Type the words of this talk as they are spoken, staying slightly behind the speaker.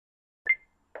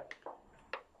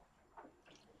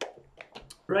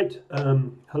Right,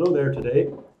 hello there today.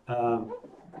 Um,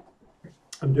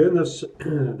 I'm doing this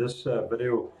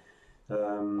video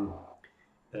um,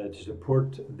 to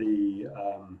support the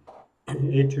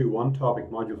A21 topic,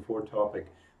 Module 4 topic,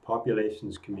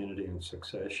 Populations, Community and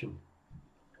Succession.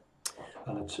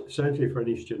 And it's essentially for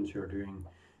any students who are doing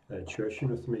tuition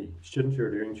with me. Students who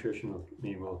are doing tuition with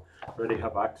me will already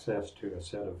have access to a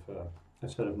set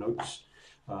of notes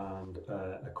and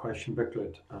a question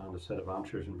booklet and a set of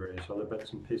answers and various other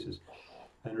bits and pieces.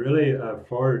 And really,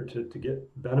 to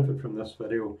get benefit from this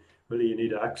video, really you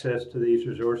need access to these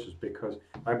resources, because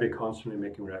I'll be constantly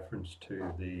making reference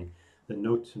to the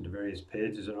notes and the various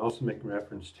pages, and also making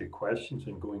reference to questions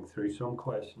and going through some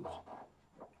questions.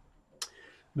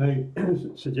 Now,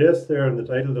 suggest there in the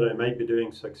title that I might be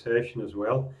doing succession as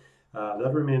well.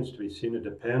 That remains to be seen. It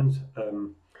depends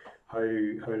how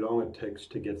long it takes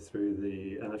to get through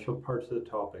the initial parts of the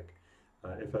topic.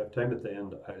 If I have time at the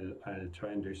end, I'll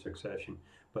try and do succession.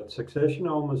 But succession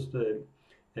almost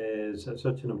is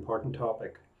such an important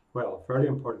topic, well, fairly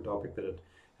important topic, that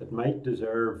it might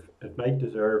deserve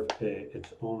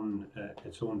its own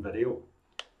video.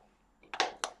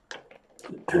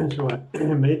 So I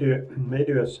may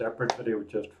do a separate video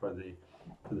just for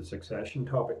the succession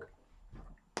topic.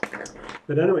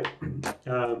 But anyway,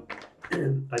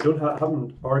 I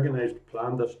haven't organized,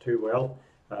 planned this too well.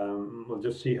 We'll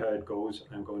just see how it goes.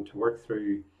 I'm going to work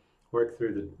through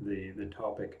the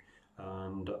topic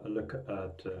and look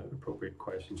at appropriate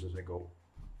questions as I go.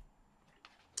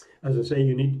 As I say,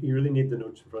 you really need the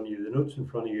notes in front of you. The notes in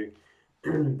front of you,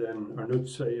 then are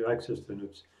notes. You have access to the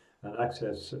notes and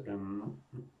access to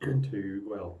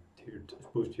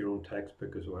your own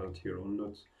textbook as well, to your own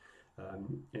notes.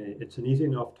 It's an easy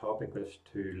enough topic list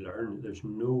to learn. There's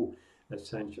no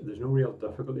real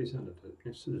difficulties in it.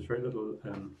 There's very little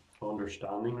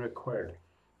understanding required.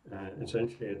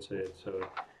 Essentially, it's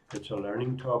a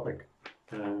learning topic.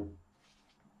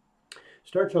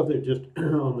 Starts off there just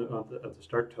at the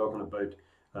start, talking about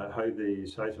how the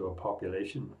size of a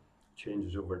population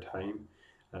changes over time.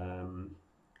 A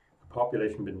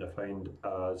population being defined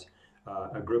as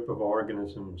a group of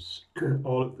organisms,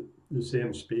 all of the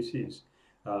same species,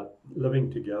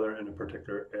 living together in a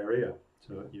particular area.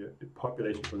 So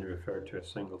population is only referred to a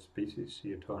single species. So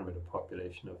you're talking about a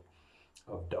population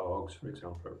of dogs, for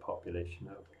example, or a population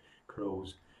of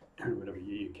crows, or whatever.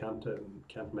 You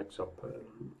can't mix up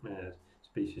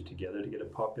species together to get a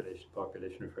population.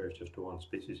 Population refers just to one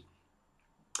species.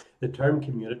 The term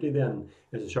community then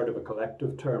is a sort of a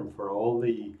collective term for all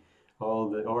the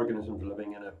organisms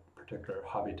living in a particular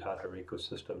habitat or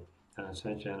ecosystem, and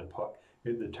essentially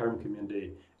the term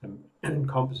community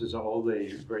encompasses all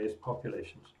the various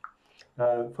populations.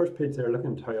 First page there,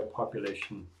 looking at how a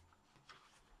population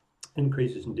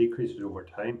increases and decreases over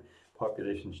time.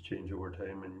 Populations change over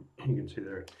time, and you can see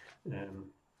there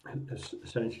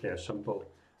essentially a simple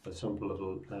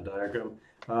little diagram.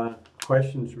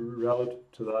 Questions relative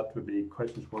to that would be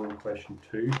questions 1 and question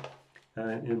 2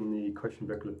 in the question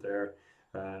booklet there,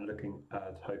 looking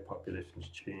at how populations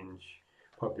change,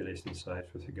 population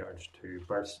size with regards to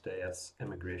births, deaths,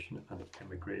 immigration and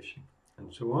immigration,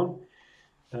 and so on.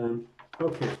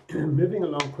 Okay, moving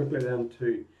along quickly then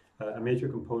to a major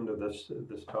component of this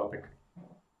topic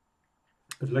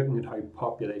is looking at how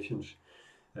populations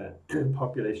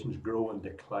grow and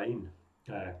decline.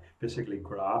 Basically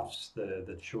graphs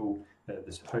that show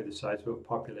how the size of a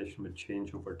population would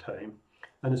change over time.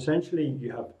 And essentially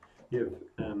you have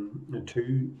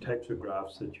two types of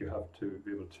graphs that you have to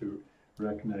be able to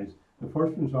recognize. The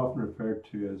first one is often referred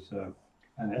to as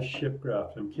an S-shaped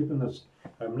graph. I'm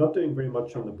not doing very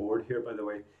much on the board here, by the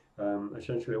way.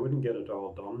 Essentially I wouldn't get it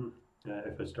all done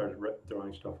if I started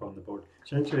drawing stuff on the board.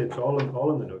 Essentially it's all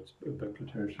in the notes booklet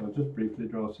here, so I'll just briefly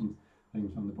draw some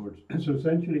things on the board. So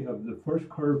essentially you have the first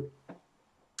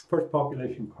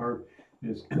population curve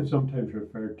is sometimes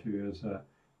referred to as a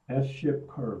S-shaped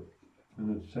curve,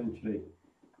 and it's essentially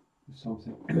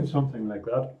something like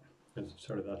that. It's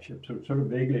sort of that shape. So it sort of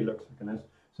vaguely looks like an S.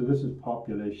 So this is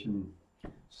population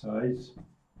size,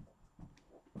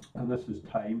 and this is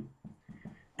time.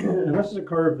 And this is a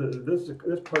curve. This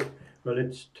curve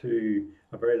relates to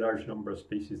a very large number of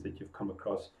species that you've come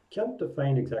across. Can't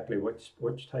define exactly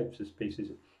which types of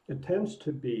species. It tends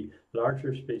to be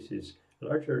larger species,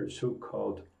 larger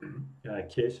so-called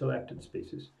K-selected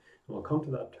species. And we'll come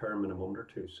to that term in a moment or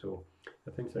two. So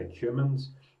things like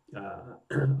humans,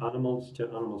 animals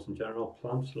in general,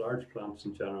 plants, large plants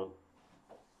in general,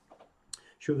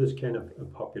 show this kind of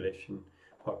population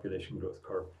growth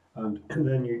curve. And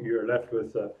then you're left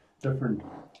with different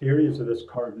areas of this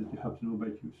curve that you have to know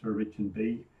about. You sort of reaching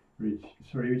B,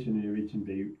 region A, region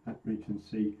B, region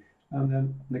C, and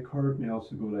then the curve may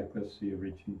also go like this, so you have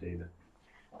region D.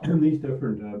 And these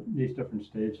different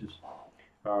stages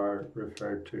are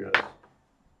referred to as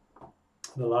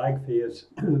the lag phase,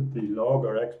 the log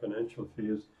or exponential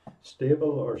phase,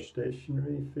 stable or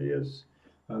stationary phase,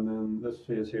 and then this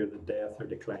phase here, the death or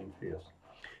decline phase.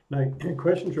 Now,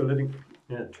 questions relating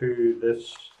to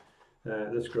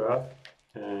this graph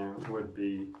would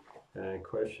be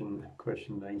question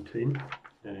 19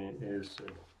 is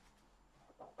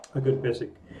a good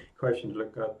basic question to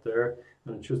look at there,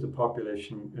 and it shows the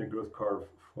population growth curve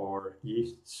for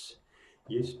yeast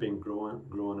being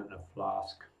grown in a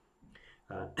flask.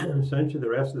 Essentially, the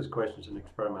rest of this question is an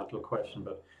experimental question,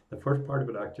 but the first part of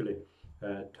it actually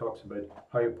talks about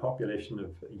how a population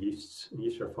of yeast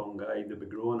are fungi, they be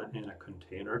grown in a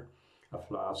container, a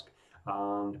flask,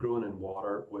 and grown in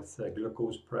water with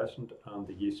glucose present, and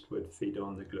the yeast would feed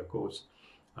on the glucose,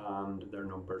 and their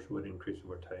numbers would increase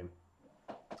over time.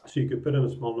 So you could put in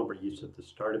a small number of yeast at the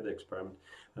start of the experiment,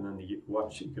 and then you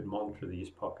could monitor the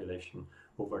yeast population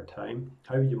over time.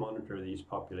 How would you monitor the yeast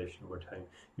population over time?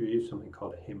 You use something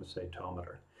called a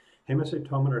hemocytometer.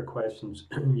 Hemocytometer questions,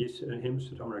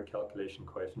 hemocytometer calculation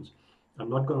questions, I'm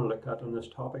not going to look at on this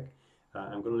topic.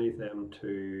 I'm going to leave them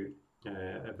to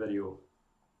a video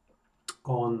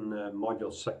on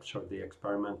module 6, or the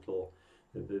experimental,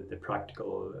 the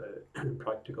practical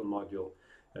practical module.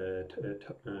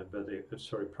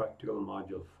 Practical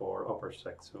module for upper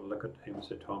 6. So we'll look at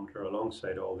hemocytometer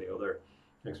alongside all the other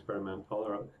experiments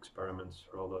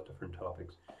for all the different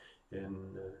topics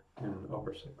in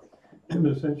upper 6.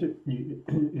 But essentially,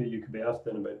 you could be asked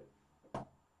then about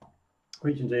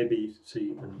regions A, B,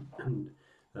 C, and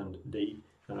D,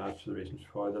 and ask the reasons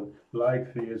for them. Lag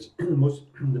phase. There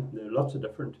are lots of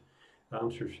different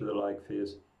answers to the lag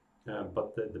phase.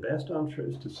 But the best answer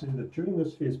is to say that during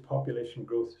this phase, population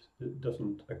growth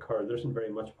doesn't occur. There isn't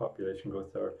very much population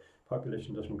growth there.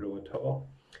 Population doesn't grow at all.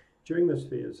 During this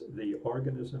phase, the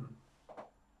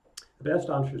best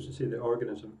answer is to say the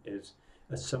organism is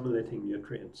assimilating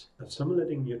nutrients.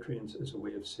 Assimilating nutrients is a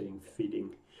way of saying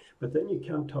feeding. But then you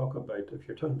can't talk about, if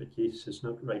you're talking about yeast, it's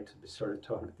not right to be sort of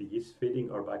talking about the yeast feeding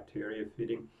or bacteria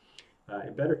feeding.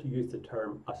 Better to use the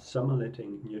term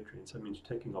assimilating nutrients. That means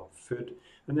taking up food,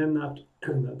 and then that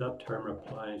term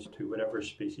applies to whatever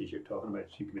species you're talking about.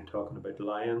 So you could be talking about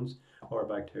lions, or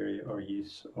bacteria, or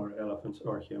yeast, or elephants,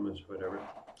 or humans, whatever.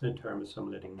 The term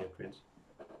assimilating nutrients.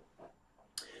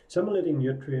 Assimilating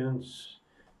nutrients,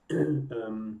 and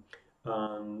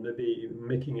maybe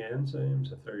making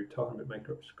enzymes. If they're talking about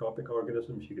microscopic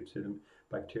organisms, you could say them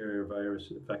bacteria,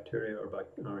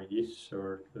 or yeast,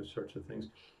 or those sorts of things.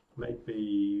 Might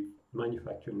be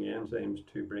manufacturing enzymes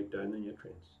to break down the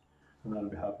nutrients, and that'll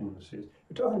be happening in this phase.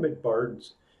 We're talking about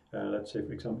birds. Let's say,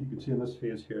 for example, you can see in this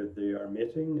phase here they are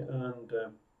mating and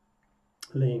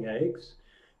laying eggs.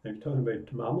 Now, you're talking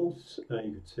about mammals.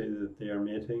 You could say that they are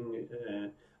mating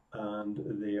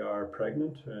and they are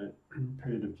pregnant.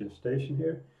 Period of gestation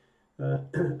here,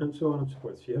 and so on and so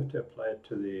forth. So you have to apply it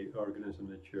to the organism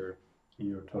that you're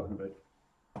talking about.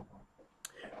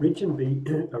 Region B,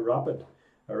 a rapid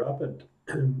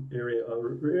area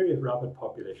of rapid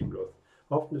population growth,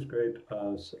 often described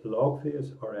as log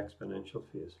phase or exponential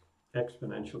phase.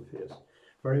 Exponential phase,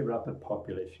 very rapid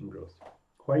population growth.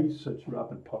 Why such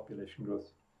rapid population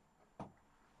growth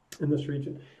in this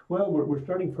region? Well, we're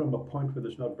starting from a point where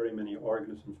there's not very many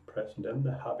organisms present in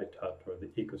the habitat or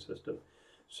the ecosystem,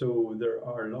 so there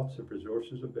are lots of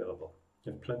resources available.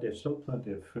 There's still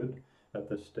plenty of food at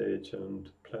this stage,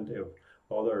 and plenty of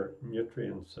other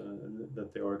nutrients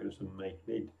that the organism might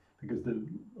need, because the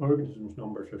organism's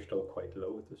numbers are still quite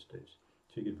low at this stage.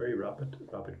 So you get very rapid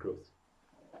growth.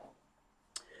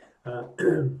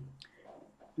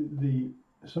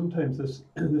 Sometimes this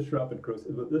rapid growth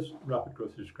is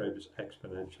described as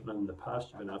exponential. And in the past,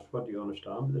 you've been asked, what do you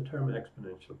understand by the term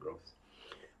exponential growth?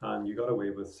 And you got away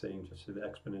with saying just that the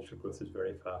exponential growth is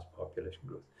very fast population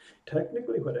growth.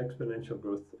 Technically, what exponential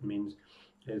growth means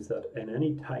is that in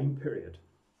any time period,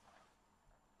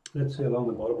 let's say along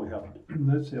the bottom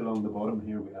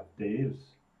here we have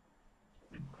days.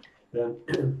 Then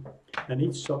in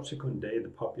each subsequent day, the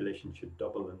population should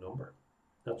double in number.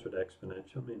 That's what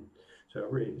exponential means. So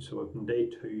if on day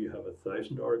 2 you have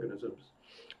 1,000 organisms,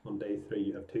 on day 3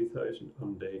 you have 2,000,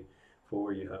 on day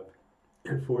 4 you have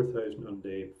 4,000, on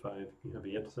day 5 you have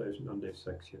 8,000, on day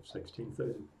 6 you have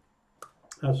 16,000.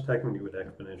 That's technically what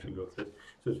exponential growth is.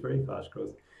 So it's very fast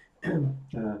growth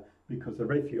because there are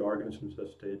very few organisms at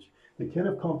this stage. The kind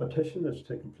of competition that's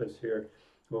taking place here,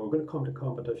 well, we're going to come to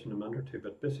competition in a minute or two,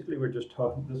 but basically we're just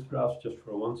talking, this graph's just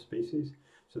for one species.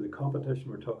 So the competition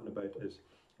we're talking about is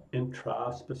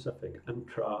intra-specific,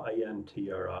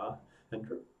 intra-INTRA,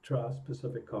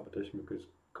 intra-specific competition, because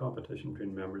competition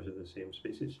between members of the same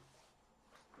species.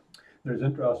 There's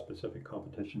intra-specific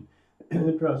competition.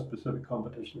 Intra-specific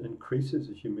competition increases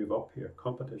as you move up here.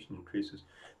 Competition increases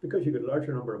because you get a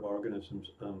larger number of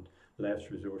organisms and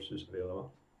less resources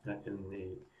available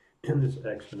in this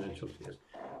exponential phase.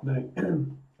 Now,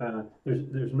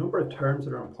 there's a number of terms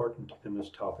that are important in this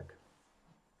topic.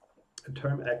 The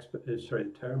term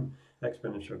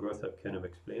exponential growth I've kind of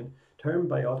explained. Term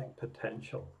biotic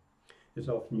potential is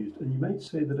often used, and you might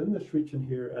say that in this region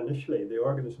here, initially the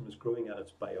organism is growing at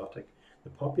its biotic. The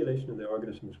population of the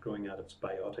organism is growing at its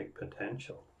biotic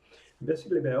potential. And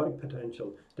basically, biotic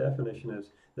potential definition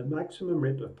is the maximum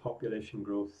rate of population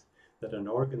growth that an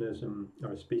organism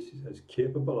or a species is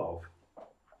capable of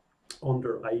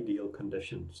under ideal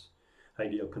conditions.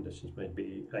 Ideal conditions might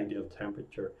be ideal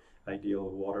temperature, ideal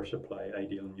water supply,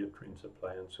 ideal nutrient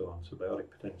supply, and so on. So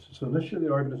biotic potential. So initially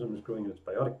the organism is growing its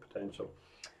biotic potential,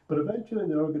 but eventually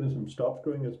the organism stops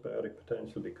growing its biotic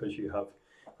potential because you have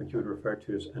what you would refer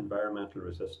to as environmental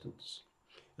resistance.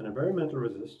 And environmental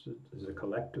resistance is a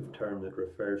collective term that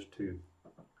refers to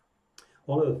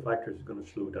all of the factors that are going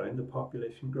to slow down the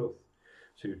population growth.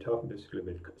 So you're talking basically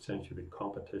about essentially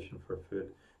competition for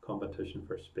food, competition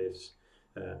for space,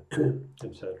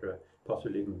 etc.,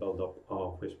 possibly even build up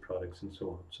of waste products and so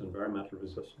on. So environmental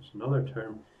resistance, another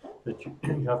term that you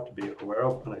have to be aware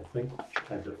of, and I think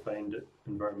I've defined it,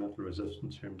 environmental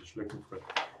resistance here. I'm just looking for it.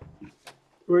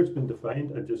 Where it's been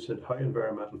defined, I just said how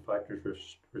environmental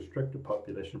factors restrict the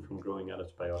population from growing at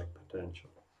its biotic potential.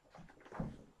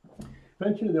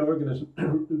 Eventually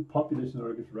the population of the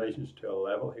organism rises to a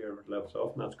level here, it levels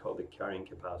off, and that's called the carrying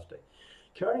capacity.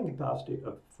 Carrying capacity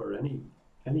for any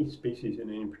species in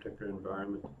any particular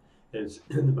environment is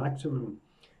the maximum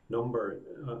number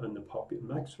and the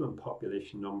maximum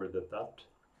population number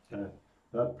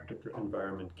that particular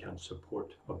environment can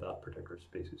support of that particular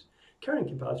species. Carrying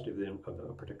capacity of a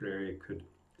particular area could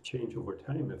change over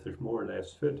time if there's more or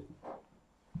less food.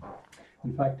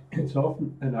 In fact, it's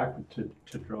often inaccurate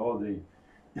to draw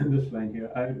this line here.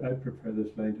 I prefer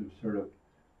this line to sort of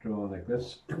draw like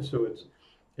this. So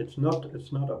it's not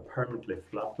a permanently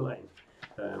flat line.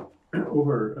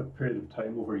 Over a period of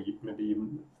time, over maybe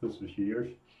even if this was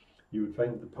years, you would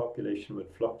find that the population would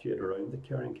fluctuate around the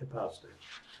carrying capacity.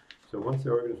 So once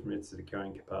the organism reaches the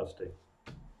carrying capacity,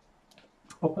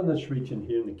 up in this region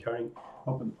here,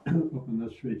 up in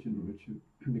this region, which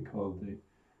would be called the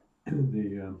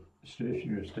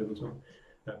stationary stable zone,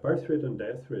 birth rate and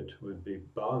death rate would be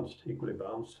balanced, equally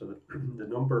balanced, so that the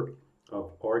number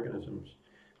of organisms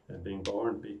being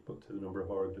born be equal to the number of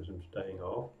organisms dying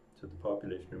off, so the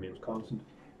population remains constant.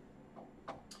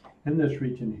 In this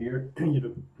region here,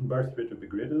 birth rate would be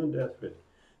greater than death rate.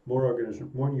 More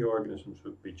new organisms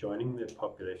would be joining the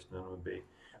population and would be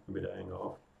dying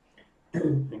off.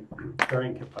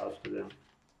 Carrying capacity then,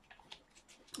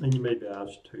 and you may be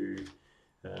asked to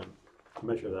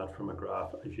measure that from a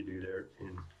graph as you do there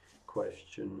in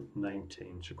question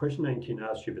 19. So question 19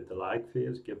 asks you about the lag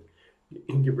phase. Give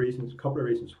reasons, a couple of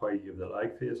reasons why you give the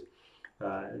lag phase.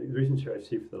 The reasons here I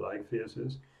see for the lag phase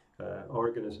is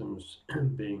organisms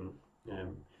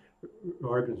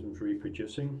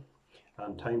reproducing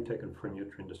and time taken for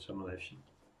nutrient assimilation.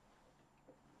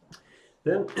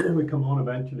 Then we come on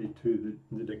eventually to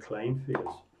the decline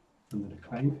phase. And the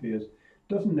decline phase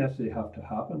doesn't necessarily have to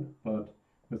happen, but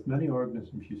with many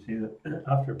organisms you see that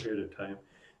after a period of time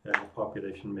the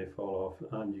population may fall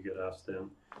off, and you get asked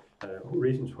then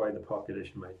reasons why the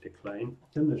population might decline.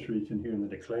 In this region here in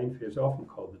the decline phase, often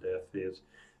called the death phase,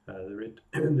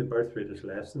 the birth rate is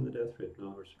less than the death rate. In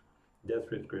other words,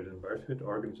 death rate is greater than birth rate.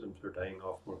 Organisms are dying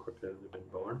off more quickly than they've been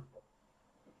born,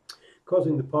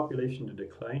 causing the population to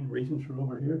decline. Reasons are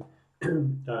over here.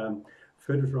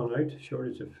 Food has run out,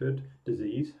 shortage of food,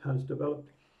 disease has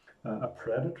developed, a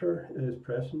predator is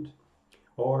present,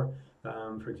 or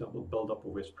for example, build-up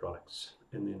of waste products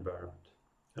in the environment.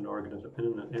 An organism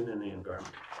in any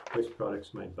environment, waste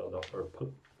products might build up or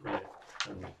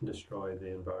and destroy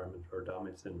the environment or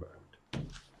damage the environment.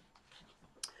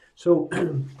 So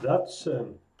that's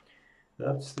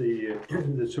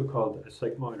the so-called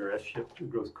sigmoid or S-shaped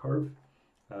growth curve.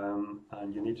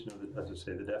 And you need to know that, as I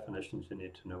say, the definitions you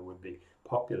need to know would be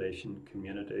population,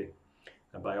 community,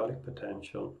 biotic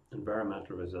potential,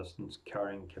 environmental resistance,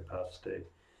 carrying capacity,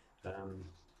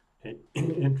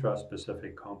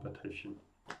 intraspecific competition,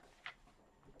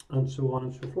 and so on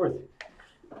and so forth.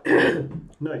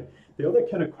 Now, the other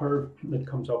kind of curve that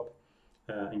comes up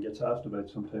and gets asked about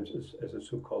sometimes is a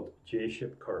so-called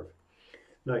J-shaped curve.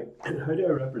 Now, how do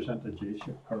I represent a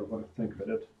J-shaped curve? What do I think about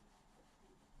it?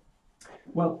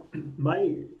 Well,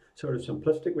 my sort of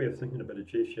simplistic way of thinking about a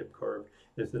J-shaped curve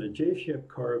is that a J-shaped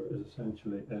curve is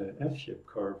essentially an S-shaped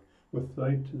curve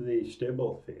without the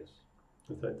stable phase,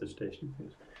 without the stationary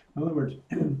phase. In other words,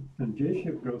 in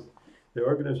J-shaped growth, the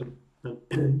organism,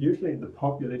 and usually the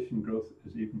population growth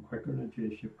is even quicker in a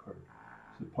J-shaped curve.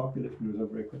 So the population goes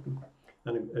up very quickly,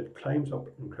 and it climbs up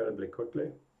incredibly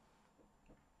quickly.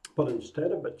 But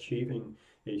instead of achieving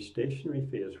a stationary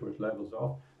phase where it levels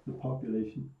off, the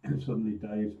population suddenly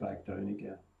dives back down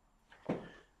again.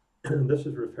 And this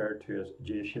is referred to as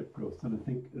J-shaped growth, and I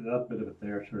think that bit of it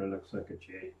there sort of looks like a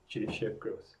J-shaped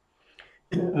growth.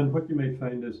 And what you might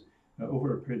find is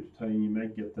over a period of time you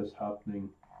might get this happening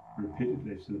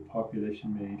repeatedly, so the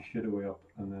population may shoot away up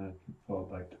and then it can fall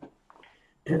back.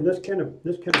 And this kind of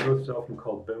growth is often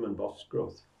called boom and bust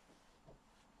growth.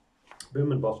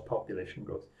 Boom and bust population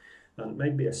growth. And it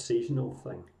might be a seasonal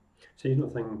thing. Seasonal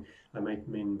thing I might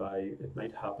mean by it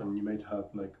might happen, you might have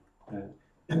like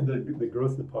the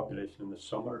growth of the population in the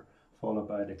summer followed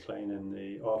by a decline in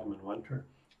the autumn and winter.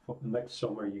 The next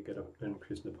summer you get an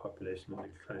increase in the population and a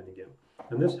decline again.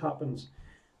 And this happens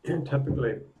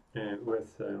typically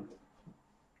with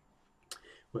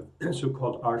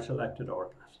so-called R-selected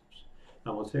organisms.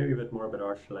 And we'll say a bit more about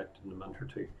R-selected in a minute or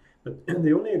two. But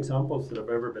the only examples that have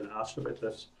ever been asked about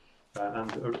this,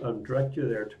 and I'll direct you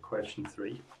there to question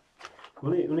 3.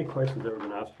 The only question that's ever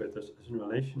been asked about this is in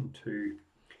relation to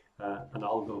an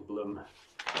algal bloom.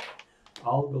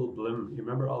 Algal bloom, you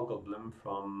remember algal bloom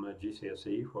from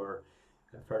GCSE where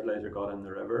fertilizer got in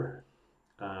the river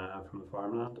from the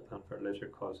farmland, and fertilizer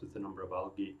causes the number of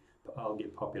algae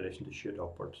population to shoot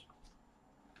upwards.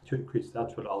 To increase,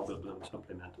 that's what algal bloom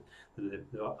simply meant,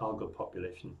 the algal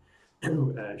population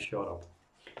shot up.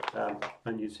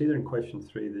 And you see there in question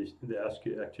 3, they ask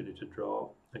you actually to draw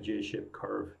a J-shaped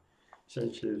curve.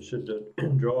 Essentially, you should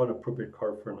draw an appropriate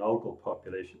curve for an algal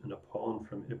population in a pond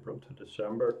from April to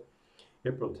December.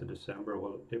 April to December,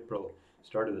 well, April,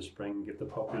 start of the spring, get the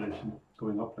population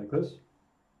going up like this,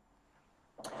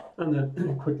 and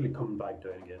then quickly coming back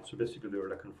down again. So basically, they were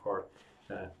looking for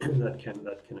that kind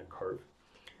of curve,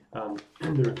 and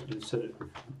they're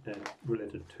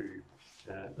related to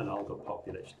an algal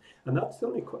population, and that's the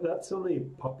only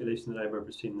population that I've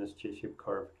ever seen this J-shaped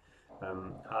curve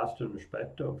asked in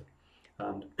respect of.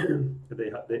 And I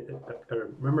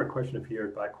remember a question a few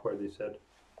years back where they said,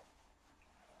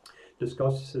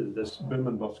 discuss this boom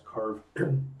and bust curve.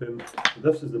 Boom.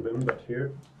 This is the boom bit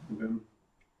here. Boom.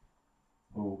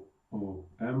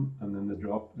 O-O-M, and then the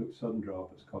drop, the sudden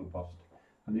drop is called bust.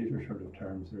 And these are sort of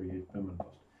terms that are used, boom and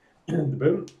bust. The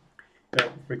boom,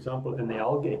 for example, in the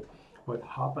algae, what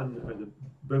happened, or the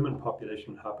booming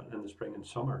population happened in the spring and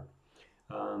summer.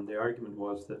 And the argument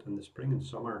was that in the spring and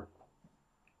summer,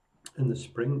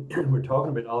 we're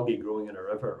talking about algae growing in a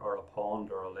river or a pond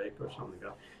or a lake or something like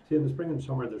that. See, in the spring and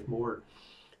summer, there's more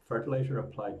fertilizer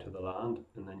applied to the land,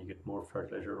 and then you get more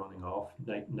fertilizer running off,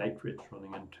 nitrates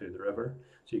running into the river.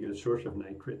 So you get a source of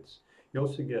nitrates. You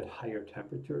also get higher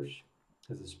temperatures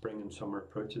as the spring and summer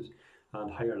approaches,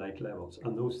 and higher light levels.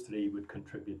 And those 3 would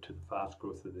contribute to the fast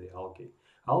growth of the algae.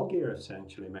 Algae are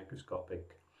essentially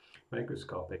microscopic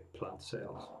plant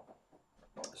cells.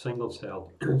 Single cell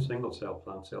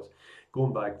plant cells.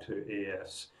 Going back to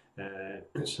AS,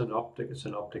 a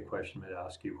synoptic question might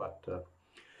ask you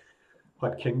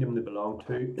what kingdom they belong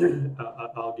to.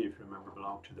 Algae, if you remember,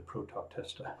 belong to the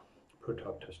Protoctista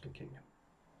kingdom.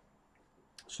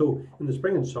 So in the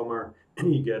spring and summer,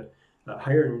 you get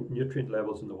higher nutrient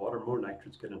levels in the water, more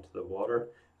nitrates get into the water.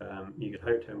 You get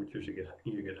higher temperatures,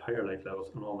 you get higher light levels,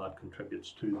 and all that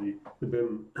contributes to the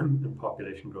boom in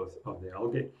population growth of the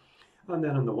algae. And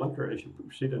then in the winter, as you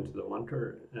proceed into the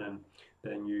winter,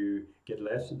 then you get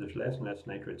there's less and less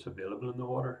nitrates available in the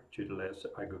water due to less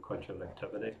agricultural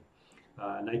activity.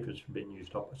 Nitrates are being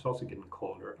used up. It's also getting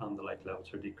colder, and the light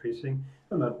levels are decreasing,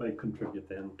 and that might contribute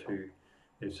then to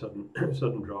a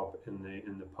sudden drop in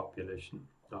the population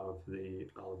of the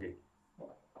algae.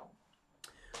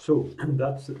 So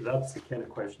that's the kind of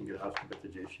question you get asked about the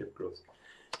J-shaped growth.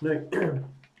 Now,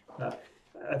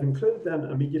 I've included then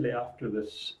immediately after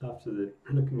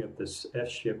looking at this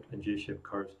S-shaped and J-shaped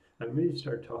curves, I immediately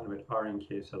start talking about R and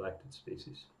K selected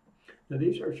species. Now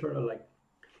these are sort of like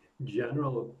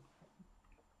general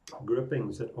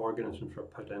groupings that organisms are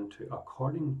put into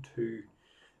according to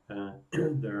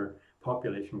their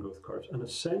population growth curves, and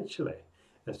essentially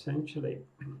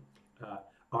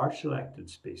R-selected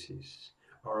species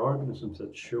are organisms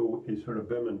that show a sort of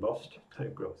boom and bust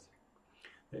type growth.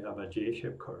 They have a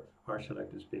J-shaped curve,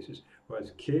 R-selected species,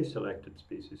 whereas K-selected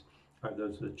species are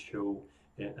those that show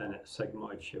in a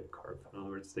sigmoid shaped curve. In other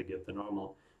words, they get the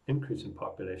normal increase in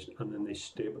population, and then they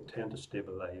tend to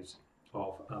stabilize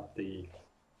off at the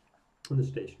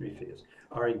stationary phase.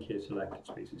 RNK selected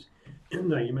species.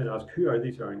 Now you might ask, who are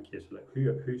these RNK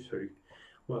selected? Who's who?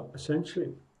 Well,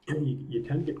 essentially, you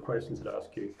tend to get questions that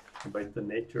ask you about the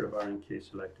nature of RNK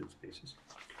selected species.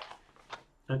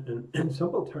 And in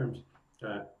simple terms,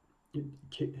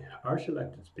 R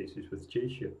selected species with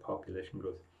J-shaped population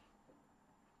growth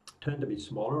tend to be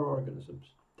smaller organisms,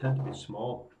 tend to be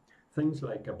small. Things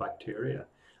like a bacteria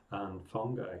and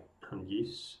fungi and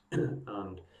yeasts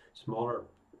and smaller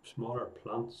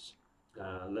plants,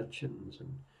 lichens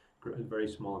and very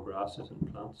small grasses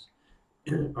and plants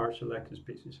are selected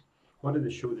species. What do they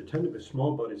show? They tend to be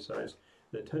small body size.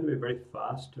 They tend to be very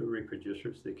fast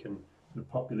reproducers. The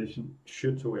population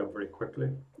shoots away up very quickly.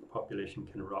 The population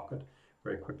can rocket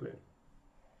very quickly.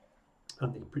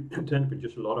 And they tend to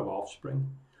produce a lot of offspring,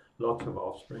 lots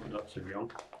of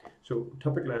young. So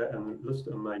typically, list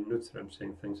in my notes that I'm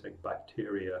saying things like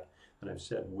bacteria, and I've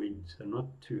said weeds. I'm not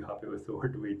too happy with the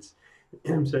word weeds.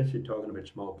 I'm essentially talking about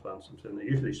small plants. I'm saying they're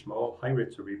usually small, high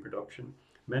rates of reproduction,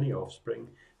 many offspring,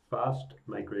 fast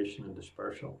migration and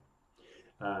dispersal.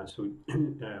 So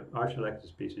our selected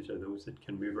species are those that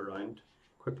can move around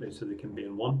quickly, so they can be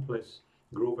in one place,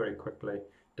 grow very quickly,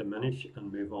 diminish,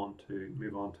 and move on to a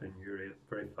new area,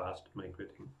 very fast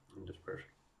migrating and dispersal.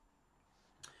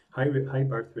 High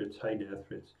birth rates, high death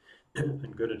rates,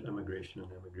 and good at immigration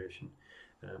and emigration.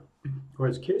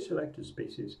 Whereas K-selected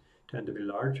species tend to be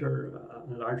larger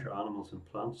animals and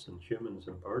plants and humans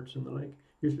and birds and the like,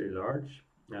 usually large,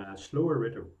 slower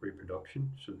rate of reproduction.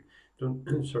 So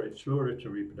slower rate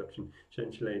of reproduction,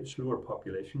 essentially slower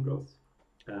population growth,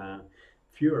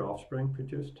 fewer offspring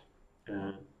produced,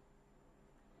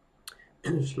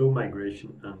 slow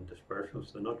migration and dispersal.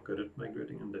 So they're not good at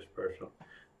migrating and dispersal.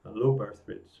 Low birth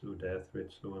rates, low death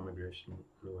rates, low immigration,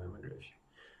 low emigration.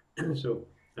 So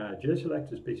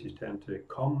J-selected species tend to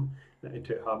come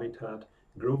into habitat,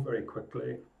 grow very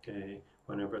quickly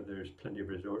whenever there's plenty of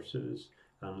resources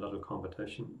and little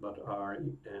competition, but are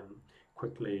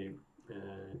quickly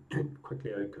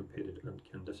outcompeted and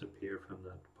can disappear from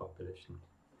that population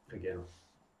again.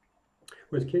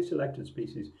 Whereas K-selected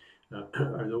species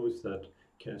are those that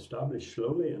can establish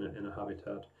slowly in a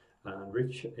habitat and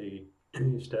reach a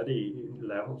steady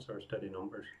levels or steady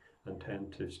numbers and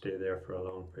tend to stay there for a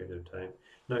long period of time.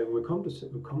 Now, when we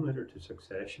come later to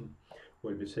succession,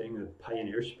 we'll be saying that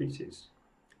pioneer species,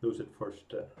 those that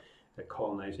first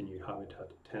colonize a new habitat,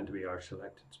 tend to be our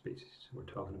selected species. We're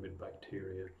talking about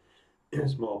bacteria,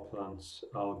 small plants,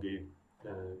 algae,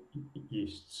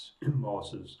 yeasts,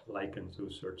 mosses, lichens,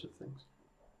 those sorts of things.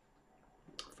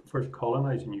 First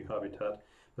colonize a new habitat,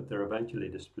 but they're eventually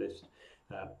displaced.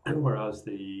 Whereas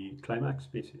the climax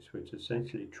species, which is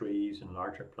essentially trees and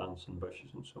larger plants and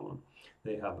bushes and so on,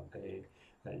 they have a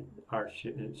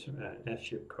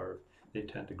S-shaped curve. They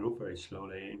tend to grow very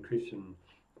slowly, increase in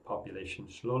population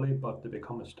slowly, but they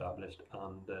become established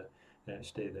and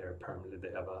stay there permanently.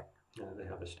 They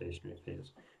have a stationary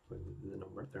phase where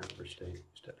their numbers stay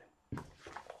steady.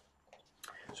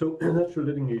 So that's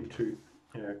relating you to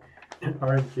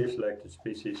RNK selected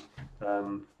species.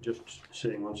 Just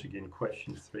saying once again,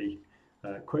 question 3,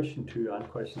 question 2 and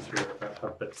question 3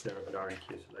 have bits there about RNK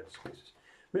selected species.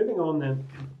 Moving on then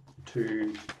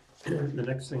to the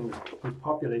next thing is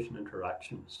population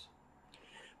interactions.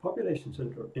 Population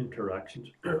interactions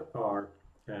are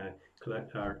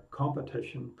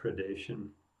competition, predation,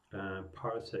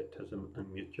 parasitism, and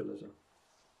mutualism.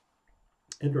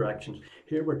 Interactions.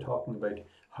 Here we're talking about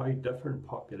how different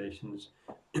populations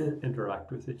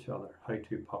interact with each other, how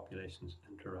two populations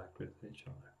interact with each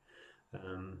other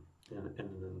in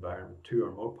an environment. Two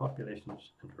or more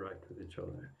populations interact with each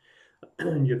other.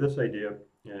 And you have this idea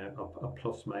of a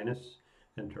plus-minus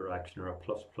interaction or a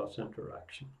plus-plus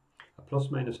interaction. A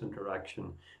plus-minus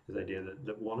interaction is the idea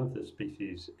that one of the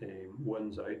species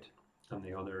wins out and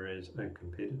the other is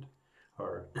outcompeted,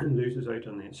 or loses out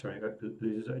on the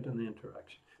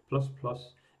interaction.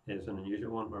 Plus-plus is an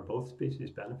unusual one where both species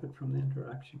benefit from the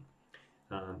interaction,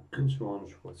 and so on and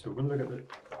so forth. So we're going to look at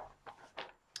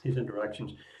these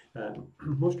interactions.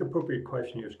 Most appropriate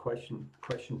question here is question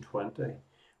 20,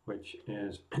 which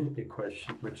is a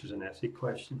question, which is an essay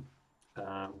question.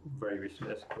 Very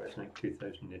recent essay question, like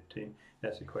 2018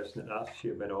 essay question that asks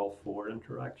you about all 4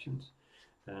 interactions.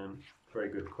 Very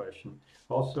good question.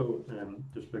 Also,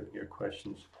 just looking at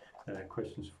questions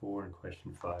 4 and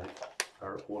question 5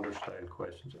 are older style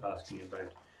questions asking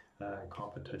about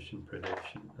competition,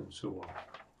 predation, and so on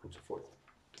and so forth.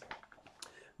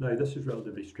 Now, this is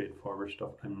relatively straightforward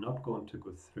stuff. I'm not going to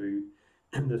go through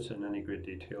this in any great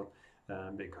detail,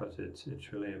 because it's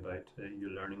really about you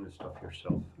learning the stuff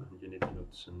yourself, and you need the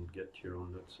notes and get your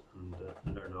own notes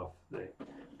and learn off the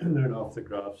learn off the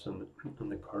graphs and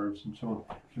the curves and so on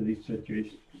for these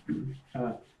situations.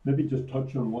 Maybe just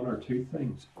touch on one or two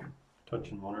things.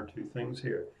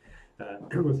 Here.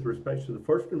 With respect to the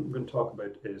first one we're going to talk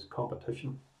about is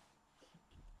competition.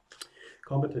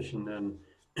 Competition, then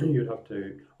you'd have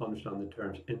to understand the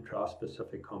terms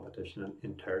intra-specific competition and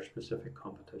inter-specific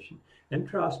competition.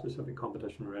 Intra-specific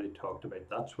competition we already talked about.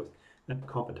 That's with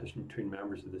competition between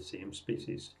members of the same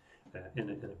species in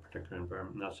a particular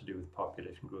environment, and that's to do with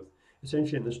population growth.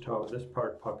 Essentially, in this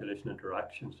part, population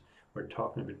interactions, we're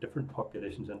talking about different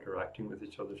populations interacting with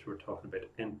each other, so we're talking about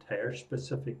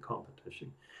inter-specific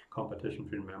competition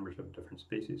between members of different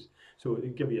species. So to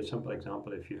give you a simple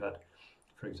example, if you had,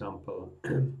 for example,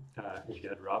 if you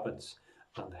had rabbits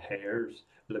and hares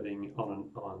living on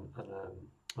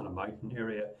a mountain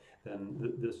area, then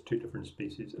there's two different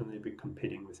species, and they'd be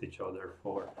competing with each other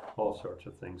for all sorts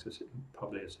of things,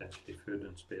 probably essentially food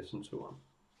and space and so on.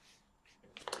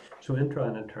 So intra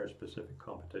and inter-specific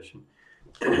competition.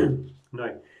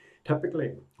 Now,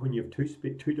 typically, when you have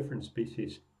two different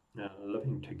species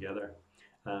living together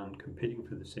and competing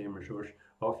for the same resource,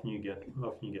 often you get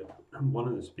one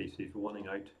of the species winning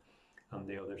out, and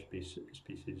the other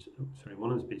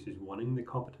one of the species winning the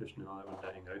competition and the other one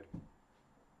dying out.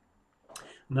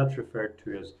 And that's referred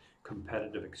to as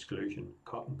competitive exclusion.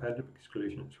 Competitive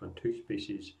exclusion is when two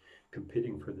species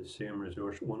competing for the same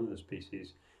resource, one of the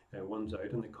species wins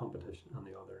out in the competition, and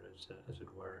the other is, as it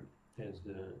were, is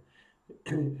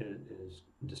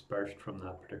dispersed from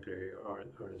that particular area, or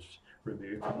is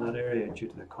removed from that area due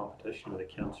to the competition, or they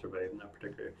can't survive in that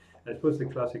particular area. I suppose the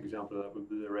classic example of that would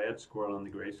be the red squirrel and the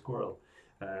grey squirrel,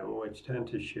 which tend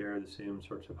to share the same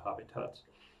sorts of habitats.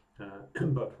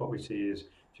 But what we see is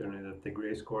generally that the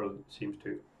grey squirrel seems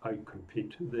to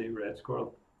outcompete the red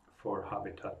squirrel for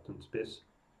habitat and space.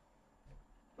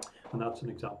 And that's an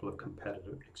example of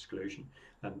competitive exclusion.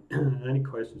 And any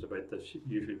questions about this,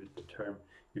 usually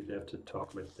have to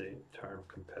talk about the term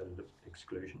competitive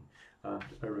exclusion. And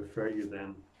I refer you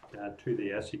then to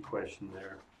the essay question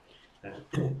there.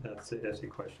 That's the essay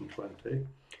question 20.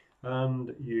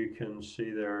 And you can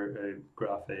see there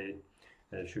graph A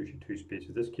shows you two species.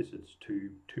 In this case, it's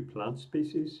two plant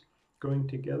species growing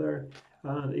together,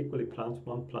 and equally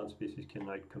one plant species can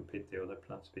outcompete the other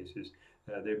plant species.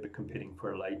 They'd be competing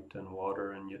for light and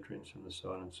water and nutrients from the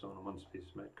sun and so on. One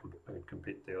species might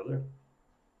outcompete the other.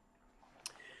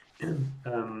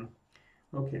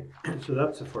 Okay, so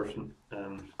that's the first one.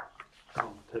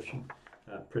 Competition.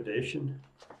 Predation.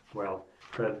 Well,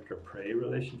 predator-prey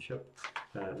relationship.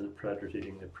 The predator's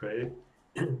eating the prey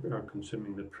or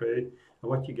consuming the prey. And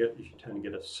what you get is you tend to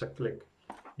get a cyclic.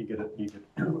 You get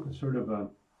sort of a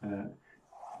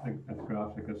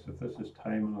graph like this. If this is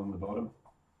time along the bottom,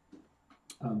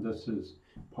 and this is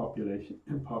population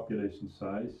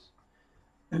size,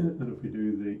 and if we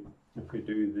do the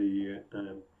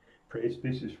prey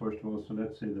species first of all, so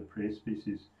let's say the prey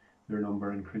species, their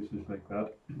number increases like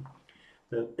that,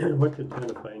 then what you tend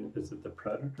to find is that the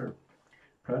predator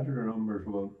numbers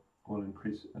will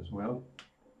increase as well.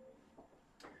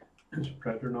 So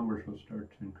predator numbers will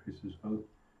start to increase as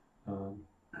well.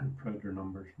 Predator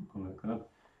numbers go like that.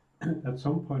 At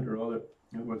some point or other,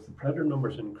 with the predator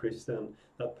numbers increase, then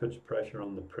that puts pressure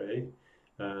on the prey,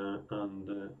 and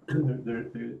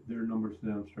their numbers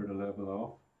then start to level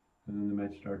off, and then they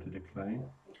might start to decline.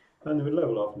 And they would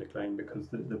level off and decline because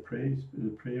the prey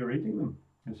are eating them,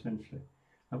 essentially.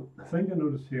 And the thing to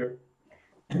notice here,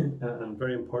 and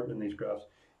very important in these graphs,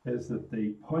 is that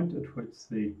the point at which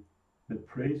the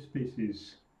prey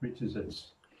species reaches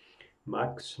its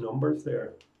max numbers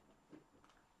there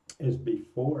is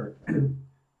before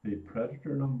the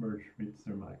predator numbers reach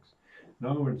their max. In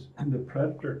other words, the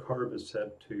predator curve is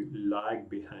said to lag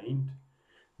behind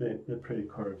the prey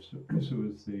curve. So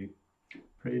as the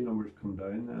prey numbers come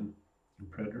down, then the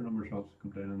predator numbers also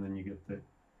come down, and then you get the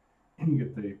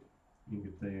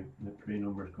prey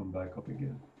numbers come back up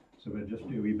again. So if I just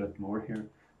do a wee bit more here,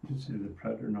 you can see the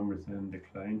predator numbers then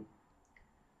decline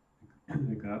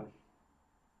like that,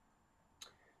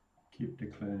 keep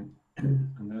declining, and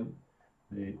then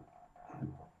the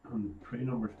prey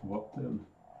numbers go up, then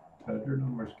predator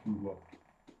numbers can go up.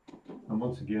 And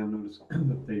once again, notice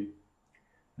that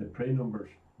the prey numbers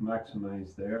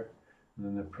maximize there, and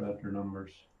then the predator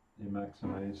numbers, they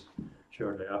maximize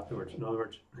shortly afterwards. In other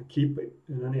words, keep it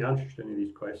in any answers to any of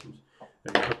these questions,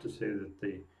 I have to say that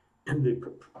the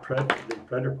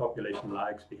predator population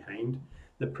lags behind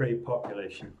the prey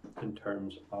population in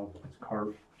terms of its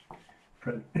curve.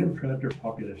 predator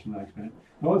population lifespan.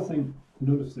 Another thing to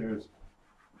notice there is,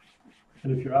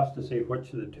 and if you're asked to say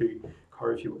which of the two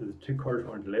colours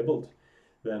weren't labelled,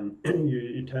 then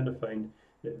you tend to find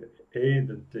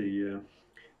that the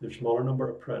smaller number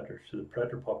of predators, so the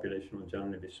predator population will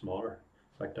generally be smaller.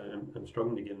 In fact, I'm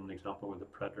struggling to get an example where the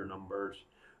predator numbers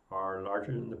are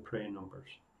larger than the prey numbers.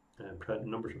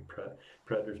 Numbers of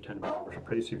predators tend to be numbers of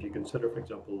prey. So if you consider, for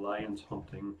example, lions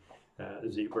hunting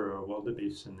zebra or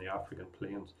wildebeest in the African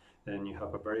plains, then you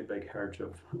have a very big herd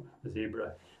of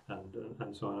zebra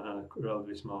and so on, and a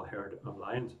relatively small herd of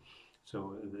lions.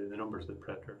 So the numbers of the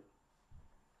predator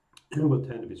will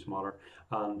tend to be smaller,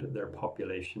 and their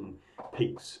population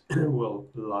peaks will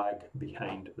lag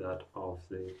behind that of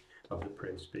the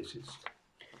prey species.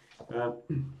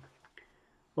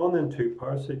 On then to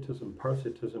parasitism.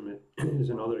 Parasitism is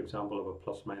another example of a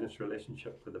plus-minus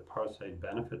relationship where the parasite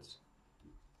benefits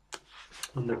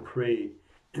and the prey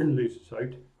loses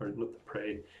out, or not the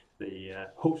prey, the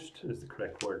host is the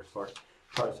correct word for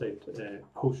parasite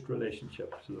host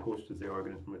relationship. So the host is the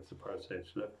organism which the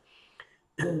parasites live.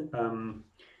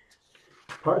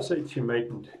 Parasites you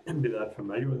mightn't be that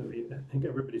familiar with. I think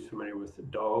everybody's familiar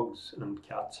with dogs and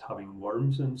cats having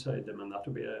worms inside them, and that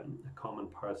would be a common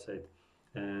parasite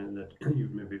that you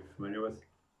may be familiar with.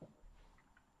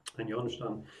 And you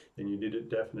understand, then you need a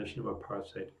definition of a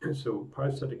parasite. So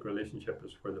parasitic relationship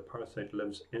is where the parasite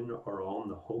lives in or on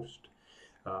the host,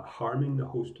 harming the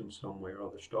host in some way or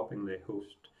other, stopping the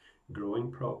host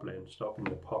growing properly and stopping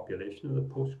the population of the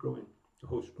host growing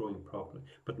properly,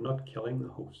 but not killing the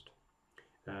host.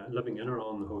 Living in or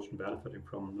on the host and benefiting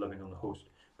from living on the host,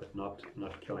 but not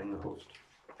killing the host.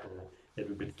 It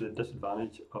would be to the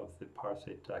disadvantage of the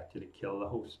parasite to actually kill the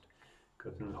host,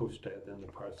 because when the host dies, then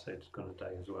the parasite is going to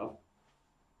die as well.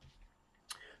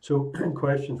 So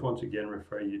questions once again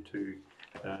refer you to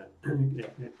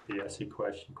the essay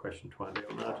question 20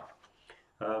 on that.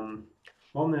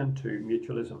 On then to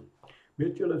mutualism.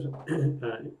 Mutualism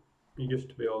used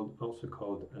to be also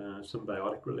called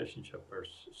symbiotic relationship or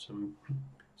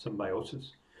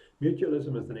symbiosis.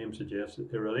 Mutualism, as the name suggests,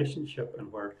 a relationship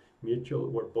and where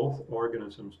both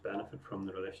organisms benefit from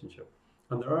the relationship.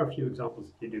 And there are a few examples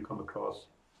that you do come across.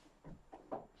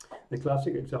 The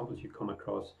classic examples you come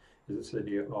across is this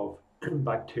idea of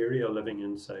bacteria living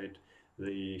inside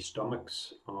the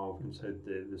stomachs of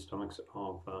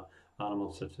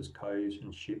animals such as cows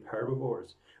and sheep,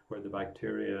 herbivores, where the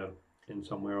bacteria in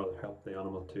some way or other help the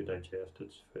animal to digest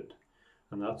its food.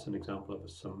 And that's an example of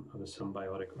a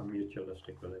symbiotic or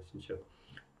mutualistic relationship.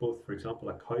 Both, for example,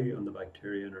 a cow and the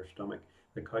bacteria in her stomach,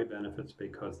 the cow benefits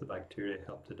because the bacteria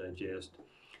help to digest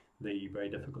the very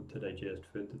difficult to digest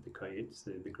food that the cow eats,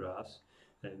 the grass,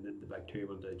 and the bacteria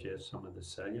will digest some of the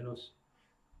cellulose.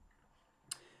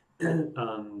 And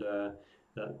the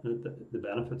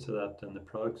benefits of that and the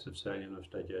products of cellulose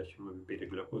digestion would be the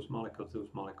glucose molecules.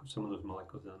 Some of those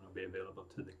molecules then will be available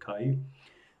to the cow.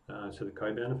 So the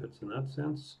cow benefits in that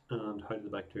sense. And how do the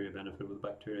bacteria benefit? Well, the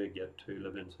bacteria get to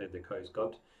live inside the cow's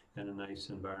gut in a nice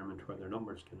environment where their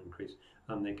numbers can increase,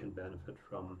 and they can benefit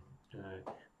from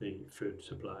the food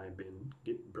supply being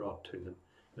brought to them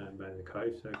by the cow.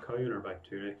 So cow and our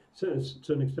bacteria. So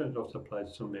to an extent, it also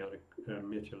applies to symbiotic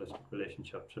mutualistic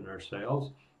relationships in our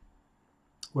cells.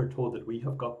 We're told that we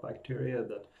have got bacteria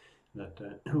that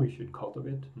we should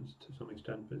cultivate to some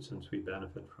extent, but since we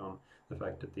benefit from the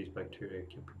fact that these bacteria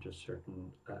can produce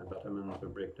certain vitamins or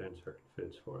break down certain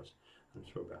foods for us, and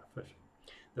it's so beneficial.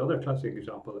 The other classic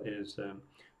example is,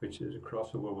 which is a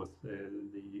crossover with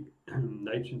the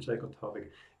nitrogen cycle topic,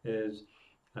 is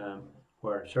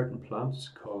where certain plants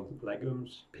called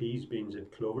legumes, peas, beans,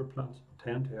 and clover plants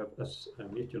tend to have a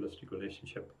mutualistic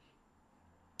relationship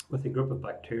with a group of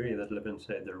bacteria that live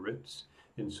inside their roots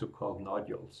in so-called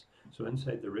nodules. So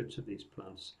inside the roots of these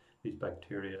plants, these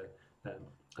bacteria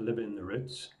live in the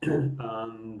roots,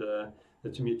 and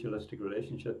it's a mutualistic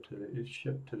relationship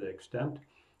to the extent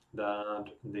that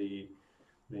the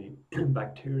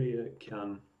bacteria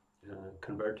can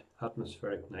convert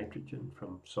atmospheric nitrogen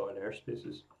from soil air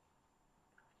spaces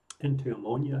into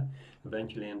ammonia,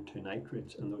 eventually into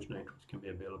nitrates, and those nitrates can be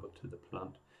available to the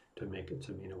plant to make its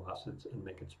amino acids and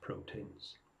make its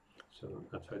proteins. So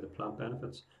that's how the plant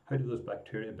benefits. How do those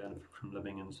bacteria benefit from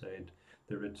living inside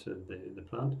the roots of the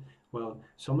plant? Well,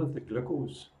 some of the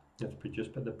glucose that's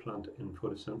produced by the plant in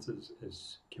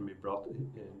photosynthesis can be brought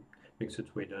in, makes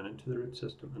its way down into the root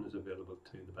system and is available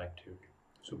to the bacteria.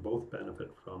 So both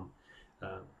benefit from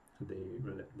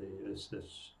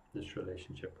this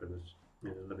relationship or this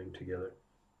living together.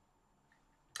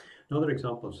 Another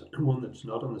example is one that's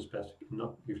not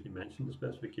usually mentioned in the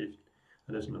specification,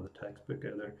 it isn't on the textbook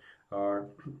either, are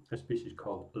a species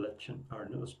called lichen, or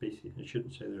not a species, I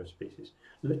shouldn't say they're a species.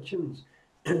 Lichens,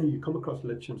 you come across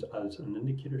lichens as an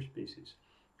indicator species.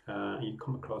 You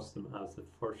come across them as the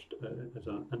first, as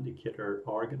an indicator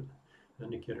organism.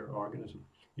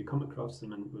 You come across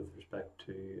them with respect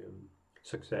to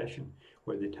succession,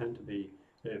 where they tend to be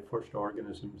first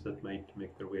organisms that might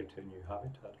make their way to a new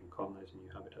habitat and colonize a new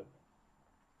habitat.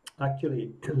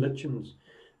 Actually, lichens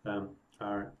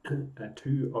are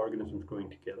two organisms growing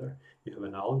together. You have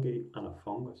an algae and a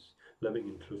fungus living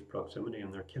in close proximity,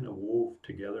 and they're kind of wove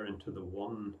together into the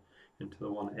one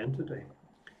entity,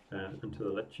 into the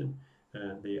lichen.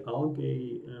 The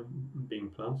algae, being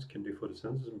plants, can do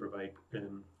photosynthesis and provide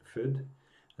food,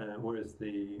 whereas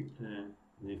the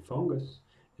fungus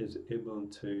is able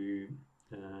to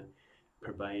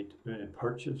provide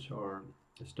purchase or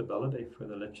stability for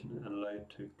the lichen and allow it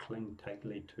to cling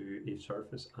tightly to a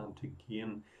surface and to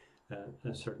gain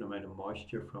a certain amount of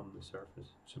moisture from the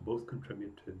surface. So both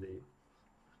contribute to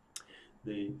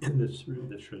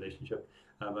this relationship.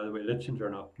 By the way, lichens are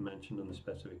not mentioned in the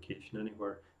specification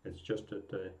anywhere. It's just that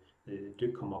they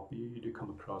do come up. You do come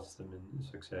across them in the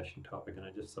succession topic, and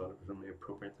I just thought it was only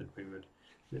appropriate that we would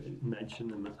mention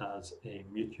them as a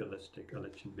mutualistic, a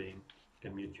lichen being a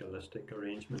mutualistic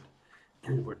arrangement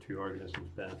where two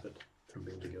organisms benefit from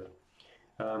being together.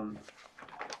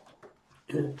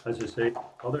 As I say,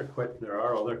 there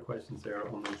are other questions there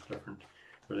on those different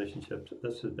relationships.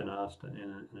 This has been asked in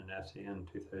an essay in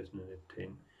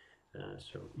 2018,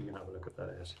 so you can have a look at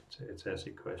that essay. It's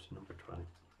essay question number 20.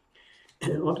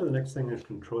 On to the next thing is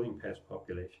controlling pest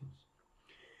populations.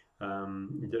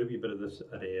 We did a wee bit of this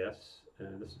at AS.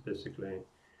 This is basically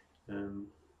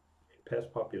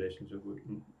pest populations, and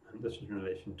this is in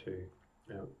relation to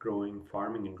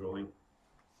farming and growing,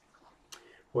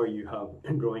 where you have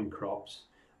growing crops,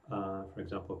 for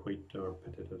example wheat or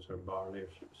potatoes or barley or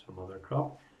some other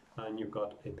crop, and you've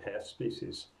got a pest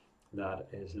species that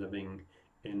is living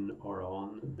in or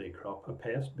on the crop. A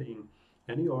pest being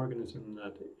any organism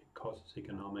that causes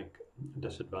economic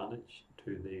disadvantage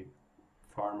to the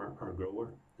farmer or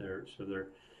grower. Their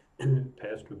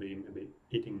pest would be maybe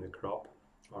eating the crop,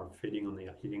 or feeding on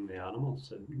eating the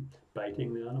animals and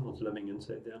biting the animals, living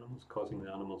inside the animals, causing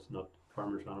the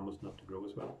farmers' animals not to grow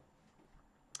as well.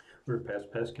 Where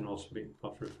pests can also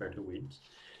refer to weeds.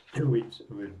 Weeds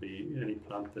would be any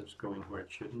plant that's growing where it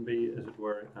shouldn't be, as it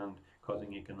were, and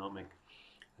causing economic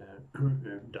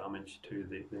damage to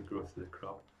the growth of the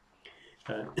crop.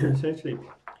 Essentially,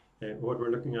 what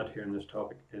we're looking at here in this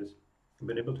topic is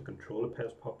being able to control a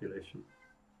pest population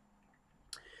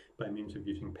by means of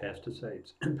using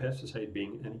pesticides. Pesticide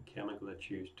being any chemical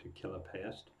that's used to kill a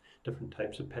pest. Different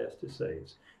types of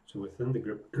pesticides. So within the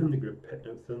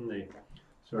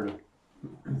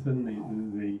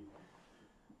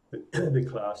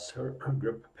class or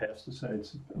group of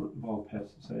pesticides, all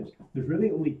pesticides, there's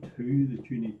really only two that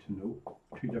you need to know.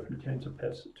 Two types of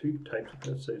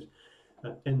pesticides.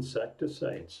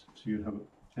 Insecticides. So you have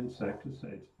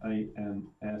insecticides.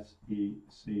 Insecticides.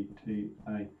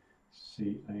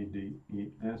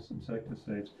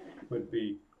 Insecticides would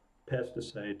be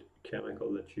pesticide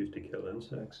chemical that's used to kill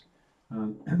insects.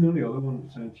 And the only other one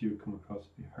since you come across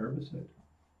would be herbicide.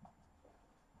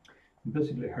 And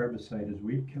basically, herbicide is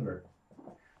weed killer.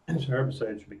 So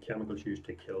herbicides would be chemicals used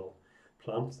to kill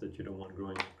plants that you don't want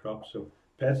growing in crops. So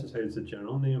pesticide is the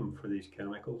general name for these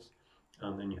chemicals,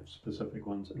 and then you have specific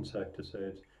ones: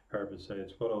 insecticides,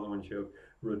 herbicides. What other ones you have?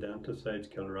 Rodenticides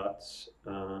kill rats,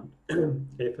 and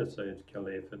aphicides kill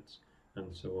aphids,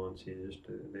 and so on. So you just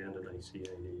the end of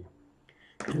ICID.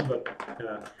 But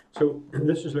so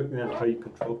this is looking at how you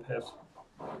control pests,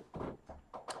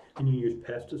 and you use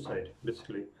pesticide,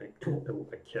 basically a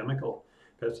chemical.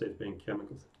 Pesticides being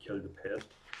chemicals that kill the pest,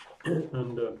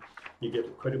 and you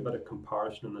get quite a bit of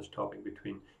comparison in this topic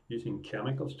between using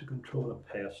chemicals to control a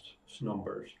pest's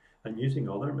numbers and using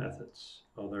other methods,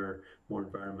 other more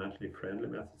environmentally friendly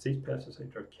methods. These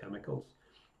pesticides are chemicals.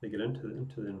 They get into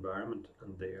the environment,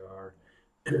 and they are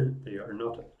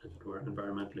not, as it were,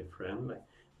 environmentally friendly,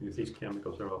 because these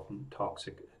chemicals are often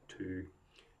toxic to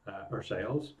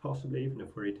ourselves, possibly even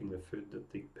if we're eating the food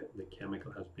that the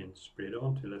chemical has been sprayed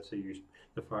onto. Let's say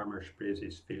the farmer sprays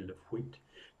his field of wheat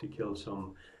to kill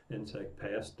some insect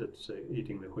pest that's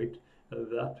eating the wheat.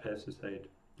 That pesticide,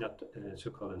 that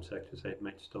so-called insecticide,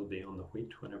 might still be on the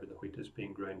wheat whenever the wheat is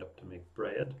being ground up to make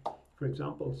bread, for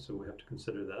example. So we have to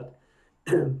consider that.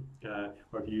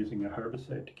 Or if you're using a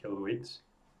herbicide to kill weeds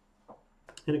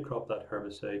in a crop, that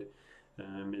herbicide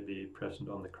may be present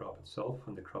on the crop itself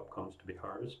when the crop comes to be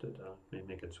harvested, and may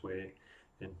make its way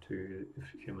into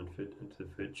human food, into the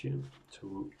food chain.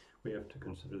 So we have to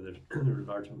consider that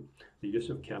the use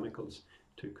of chemicals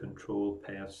to control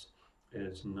pests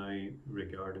is now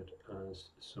regarded as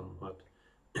somewhat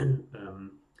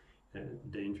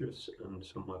dangerous and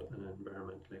somewhat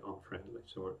environmentally unfriendly.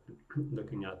 So we're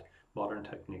looking at modern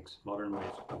techniques, modern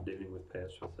ways of dealing with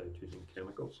pests without using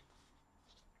chemicals.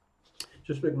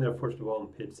 Just looking there, first of all, on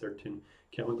page 13,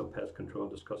 chemical pest control,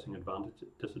 discussing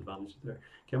disadvantages there.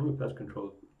 Chemical pest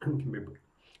control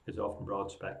is often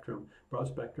broad spectrum. Broad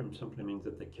spectrum simply means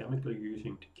that the chemical you're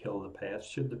using to kill the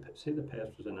pest, say the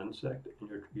pest was an insect and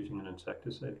you're using an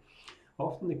insecticide,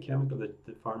 often the chemical that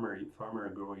the farmer or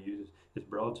grower uses is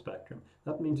broad spectrum.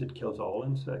 That means it kills all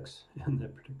insects in the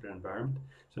particular environment.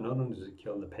 So not only does it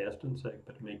kill the pest insect,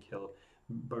 but it may kill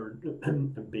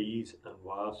bees and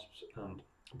wasps and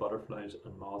butterflies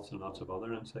and moths and lots of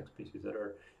other insect species that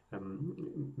are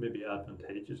maybe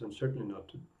advantageous and certainly not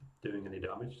doing any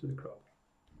damage to the crop.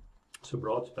 So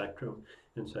broad spectrum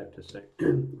insecticide,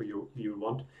 where you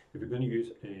want, if you're going to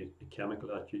use a chemical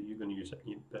that you're going to use,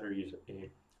 you better use a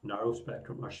narrow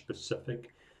spectrum or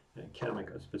specific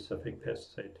chemical, specific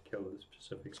pesticide to kill the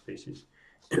specific species.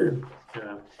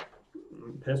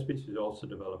 Pest species also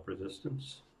develop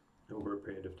resistance over a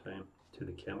period of time to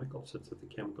the chemical, such that the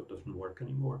chemical doesn't work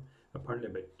anymore. Apparently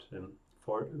about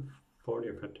 40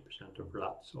 or 50% of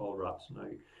rats, all rats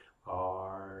now,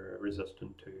 are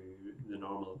resistant to the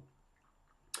normal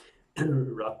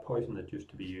rat poison that used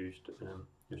to be used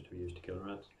to kill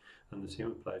rats, and the same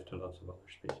applies to lots of other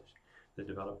species. They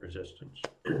develop resistance.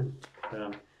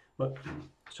 But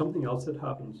something else that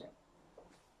happens,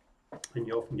 and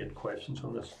you often get questions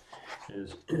on this,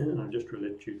 is, and I'll just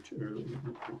relate you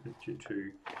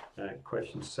to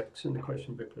question 6 in the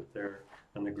question booklet there,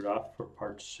 and the graph for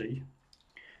part C.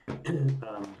 And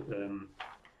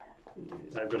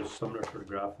I've got a similar sort of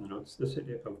graph in the notes. This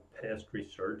idea of pest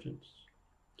resurgence.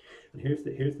 And here's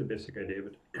the basic idea of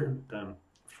it.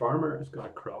 Farmer has got a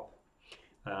crop,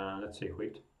 let's say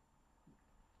wheat,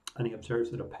 and he observes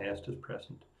that a pest is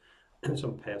present.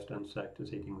 Some pest insect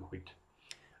is eating the wheat,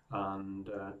 and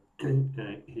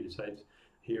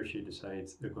he or she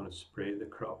decides they're going to spray the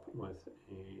crop with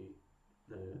an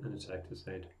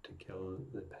insecticide to kill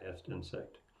the pest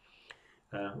insect.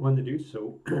 When they do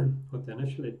so, what they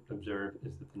initially observe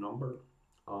is that the number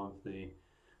of the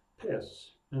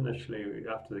pests, initially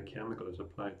after the chemical is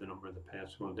applied, the number of the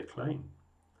pests will decline.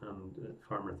 And the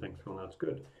farmer thinks, well, that's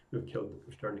good. We're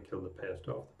starting to kill the pest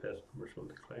off, the pest numbers will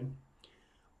decline.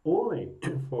 Only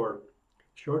for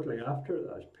shortly after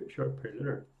that, short period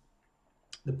later,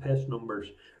 the pest numbers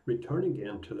return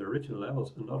again to their original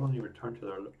levels, and not only return to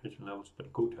their original levels,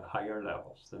 but go to higher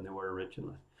levels than they were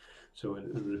originally. So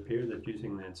it would appear that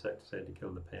using the insecticide to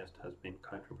kill the pest has been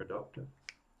counterproductive.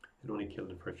 It only killed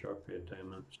it for a short period of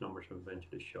time, and its numbers have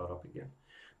eventually shot up again.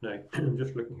 Now, I'm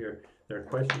just looking here, there are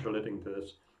questions relating to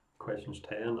this, questions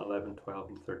 10, 11, 12,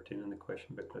 and 13 in the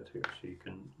question booklet here, so you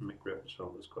can make reference to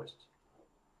all those questions.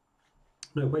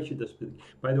 Now, why should this be?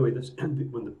 By the way, this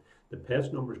when the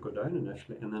pest numbers go down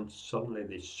initially, and then suddenly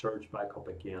they surge back up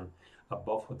again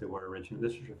above what they were originally.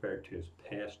 This is referred to as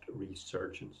pest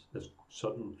resurgence. This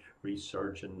sudden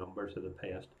resurge in numbers of the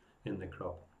pest in the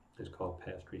crop is called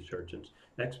pest resurgence.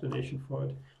 Explanation for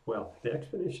it? Well, the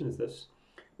explanation is this.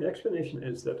 The explanation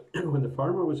is that when the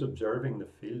farmer was observing the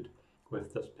field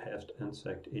with this pest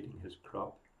insect eating his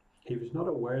crop, he was not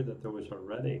aware that there was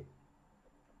already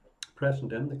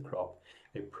present in the crop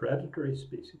a predatory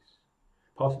species,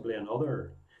 possibly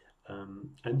another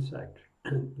insect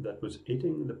that was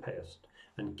eating the pest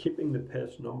and keeping the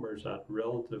pest numbers at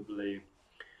relatively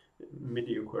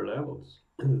mediocre levels.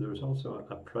 There was also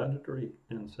a predatory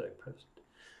insect present.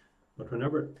 But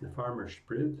whenever the farmer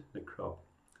sprayed the crop,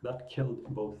 that killed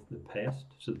both the pest,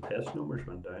 so the pest numbers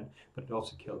went down, but it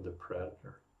also killed the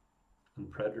predator.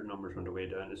 And predator numbers went way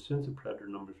down. As soon as the predator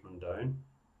numbers went down,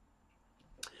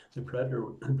 the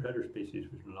predator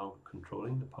species was no longer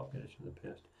controlling the population of the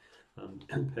pest,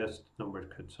 and pest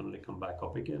numbers could suddenly come back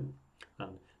up again.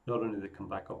 And not only did they come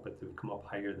back up, but they would come up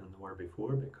higher than they were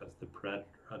before because the predator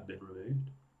had been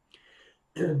removed.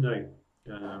 Now,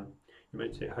 you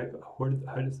might say, how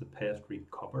does the pest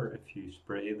recover if you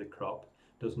spray the crop?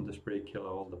 Doesn't the spray kill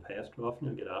all the pest? Well, often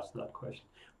you'll get asked that question.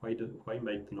 Why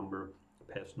might the number of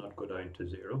pests not go down to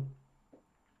zero?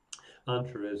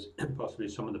 Answer is possibly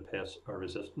some of the pests are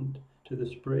resistant to the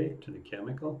spray, to the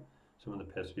chemical. Some of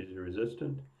the pest species are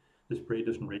resistant. The spray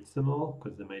doesn't reach them all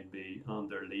because they might be on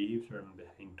their leaves or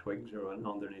behind twigs or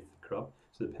underneath the crop,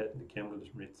 so the chemical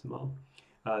doesn't reach them all.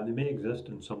 They may exist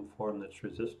in some form that's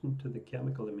resistant to the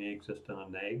chemical. They may exist in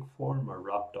an egg form or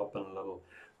wrapped up in a little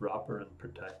wrapper and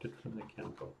protected from the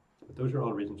chemical. But those are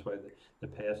all reasons why the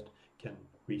pest can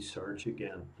resurge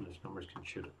again and its numbers can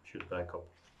shoot back up.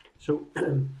 So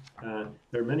there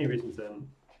are many reasons then.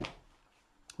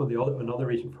 Well, another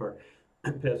reason for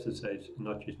pesticides,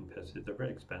 not using pesticides, they're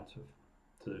very expensive.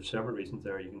 So there's several reasons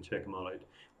there. You can check them all out.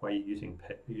 Why using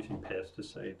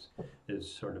pesticides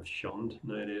is sort of shunned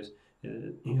nowadays.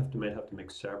 You might have to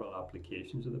make several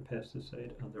applications of the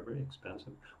pesticide, and they're very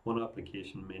expensive. One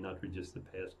application may not reduce the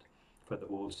pest for the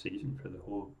whole season, for the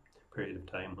whole period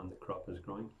of time when the crop is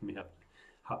growing. You may have to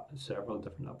have several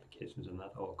different applications, and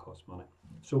that all costs money.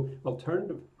 So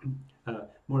alternative,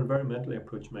 more environmentally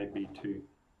approach might be to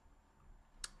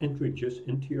introduce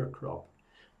into your crop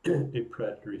a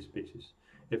predatory species.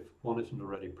 If one isn't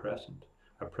already present,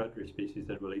 a predatory species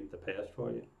that will eat the pest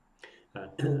for you.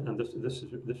 And this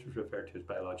is referred to as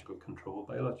biological control.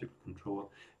 Biological control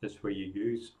is where you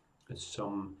use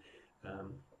some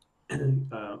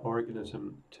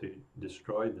organism to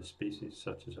destroy the species,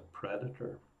 such as a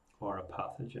predator or a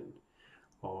pathogen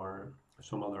or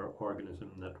some other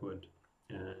organism that would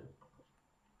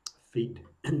feed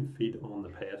on the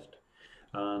pest.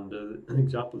 And an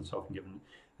example that's often given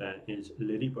is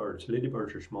ladybirds.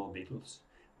 Ladybirds are small beetles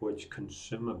which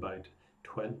consume about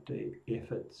 20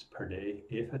 aphids per day.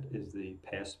 Aphid is the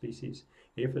pest species.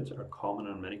 Aphids are common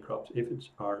on many crops. Aphids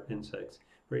are insects,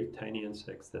 very tiny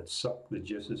insects that suck the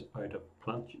juices out of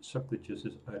plants, suck the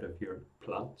juices out of your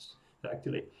plants.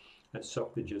 Actually,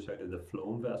 suck the juice out of the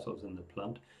phloem vessels in the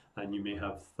plant, and you may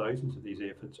have thousands of these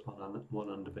aphids on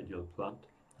one individual plant,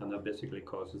 and that basically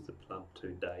causes the plant to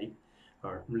die,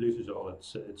 or loses all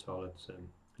its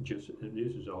juice. It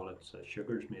loses all its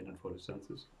sugars made in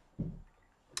photosynthesis.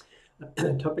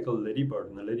 Typical ladybird,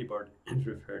 and the ladybird is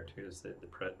referred to as the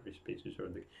predatory species,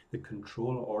 or the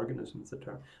control organisms. The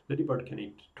term ladybird can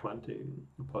eat 20,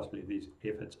 possibly these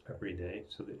aphids every day,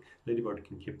 so the ladybird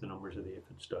can keep the numbers of the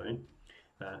aphids down.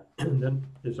 And then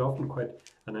there's often quite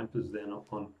an emphasis then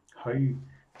on how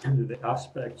the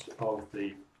aspects of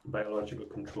the biological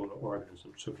control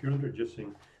organism. So if you're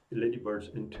introducing ladybirds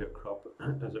into a crop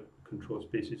as a control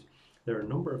species, there are a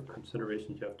number of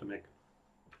considerations you have to make.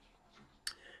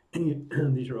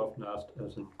 And these are often asked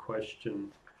as in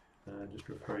question, just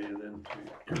refer you then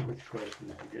to which question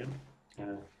is again?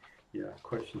 Yeah,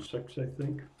 question 6, I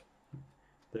think.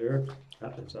 There,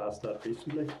 it's asked that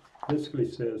recently. Basically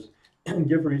says,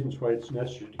 give reasons why it's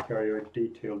necessary to carry out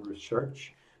detailed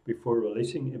research before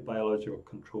releasing a biological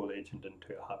control agent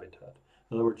into a habitat.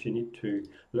 In other words, you need to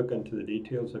look into the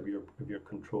details of your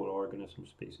control organism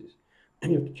species,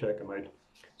 and you have to check them out.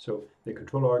 So the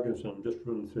control organism, I'm just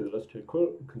running through the list here.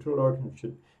 Control organism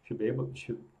should be able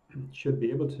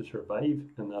to survive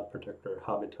in that particular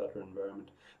habitat or environment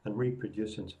and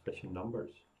reproduce in sufficient numbers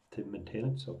to maintain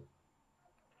itself.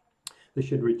 They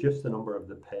should reduce the number of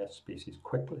the pest species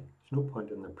quickly. There's no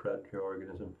point in the predatory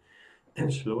organism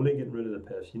slowly getting rid of the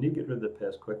pest. You need to get rid of the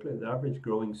pest quickly. The average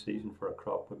growing season for a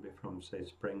crop would be from, say,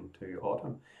 spring to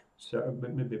autumn, so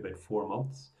maybe about 4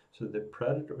 months. So the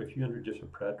predator, if you introduce a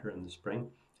predator in the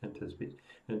spring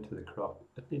into the crop,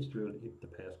 it needs to be able to eat the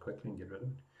pest quickly and get rid of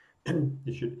it.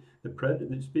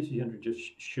 The species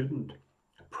introduced shouldn't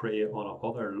prey on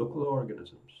other local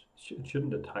organisms. It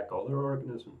shouldn't attack other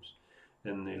organisms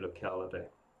in the locality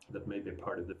that may be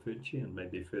part of the food chain, may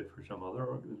be food for some other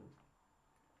organism.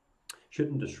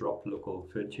 Shouldn't disrupt local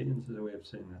food chains, is a way of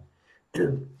saying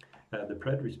that. The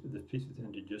species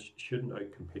introduced shouldn't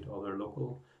outcompete other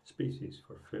local species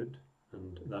for food,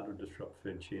 and that would disrupt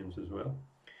food chains as well.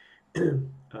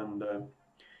 And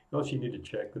also you need to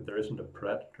check that there isn't a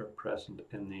predator present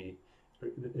in the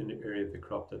area of the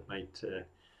crop that might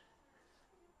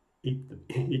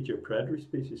eat your predatory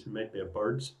species. It might be a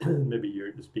birds. Maybe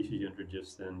the species you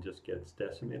introduce then just gets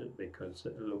decimated because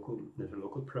there's a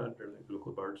local predator, like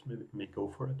local birds may go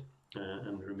for it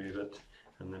and remove it,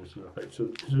 and then it's not effect.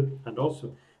 So and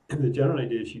also the general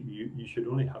idea is you should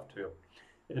only have to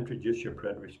introduce your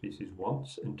predatory species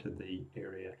once into the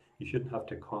area. You shouldn't have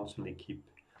to constantly keep,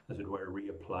 as it were,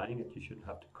 reapplying it. You shouldn't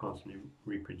have to constantly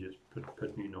reproduce,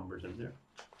 put new numbers in there,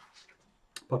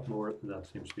 put more of that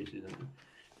same species in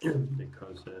there,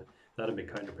 because that would be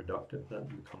counterproductive. That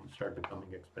would start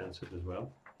becoming expensive as well.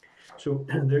 So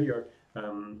there you are.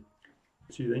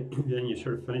 So then you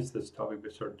sort of finish this topic by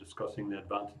sort of discussing the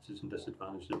advantages and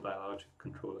disadvantages of biological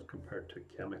control as compared to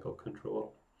chemical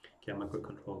control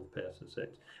of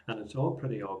pesticides. And it's all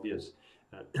pretty obvious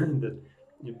that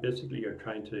you're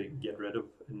trying to get rid of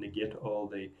and negate all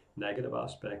the negative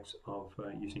aspects of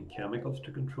using chemicals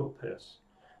to control pests.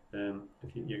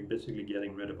 If you're basically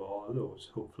getting rid of all of those,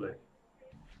 hopefully,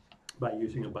 by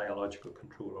using a biological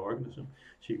control organism.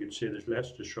 So you could say there's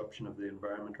less disruption of the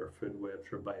environment or food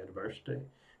webs or biodiversity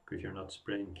because you're not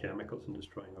spraying chemicals and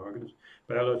destroying organisms.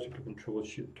 Biological control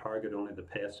should target only the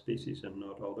pest species and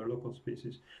not other local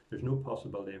species. There's no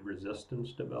possibility of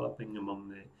resistance developing among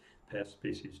the pest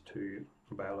species to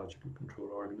a biological control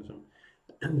organism.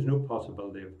 And there's no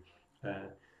possibility of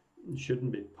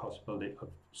shouldn't be possibility of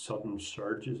sudden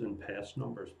surges in pest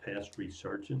numbers, pest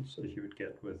resurgence as you would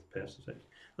get with pesticides.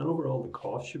 And overall the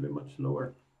cost should be much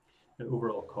lower. The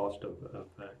overall cost of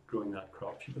growing that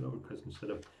crop should be lower because instead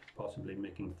of possibly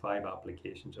making 5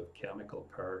 applications of chemical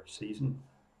per season,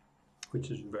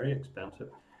 which is very expensive,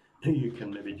 you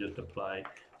can maybe just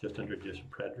introduce a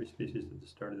predatory species at the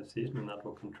start of the season, and that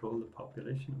will control the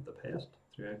population of the pest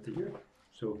throughout the year.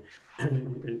 So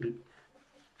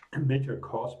major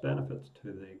cost benefits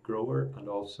to the grower and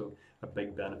also a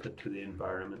big benefit to the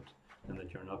environment, and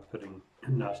that you're not putting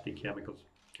nasty chemicals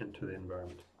into the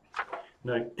environment.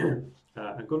 Now,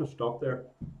 I'm going to stop there.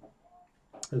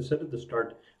 As I said at the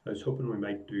start, I was hoping we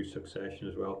might do succession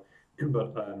as well,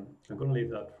 but I'm going to leave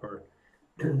that for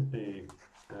a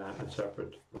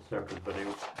separate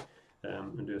video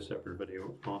and do a separate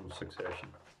video on succession.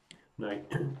 Now,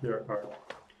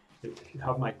 if you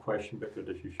have my question booklet,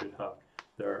 as you should have,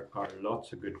 there are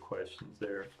lots of good questions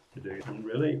there to do, and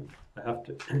really I have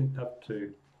to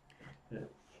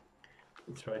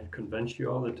try to convince you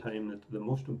all the time that the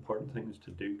most important thing is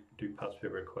to do past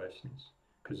paper questions,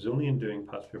 because it's only in doing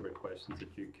past paper questions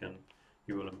that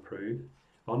you will improve.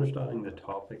 Understanding the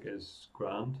topic is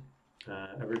grand.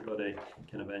 Everybody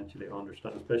can eventually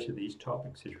understand, especially these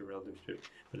topics if you're relatively strict,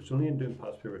 but it's only in doing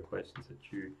past paper questions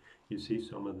that you see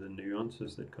some of the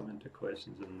nuances that come into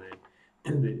questions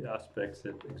and the aspects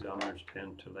that examiners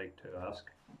tend to like to ask,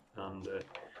 and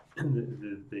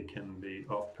they can be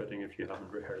off-putting if you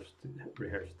haven't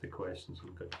rehearsed the questions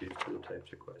and got used to the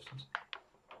types of questions.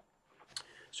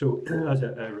 So as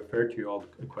I referred to all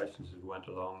the questions that went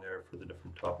along there for the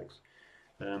different topics,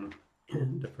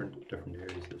 different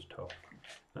areas of this topic,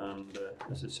 and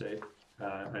as I say,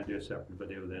 I'll do a separate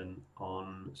video then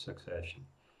on succession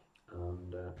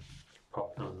and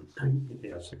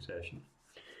succession.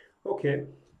 Okay,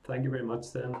 thank you very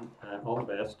much then. All the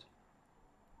best.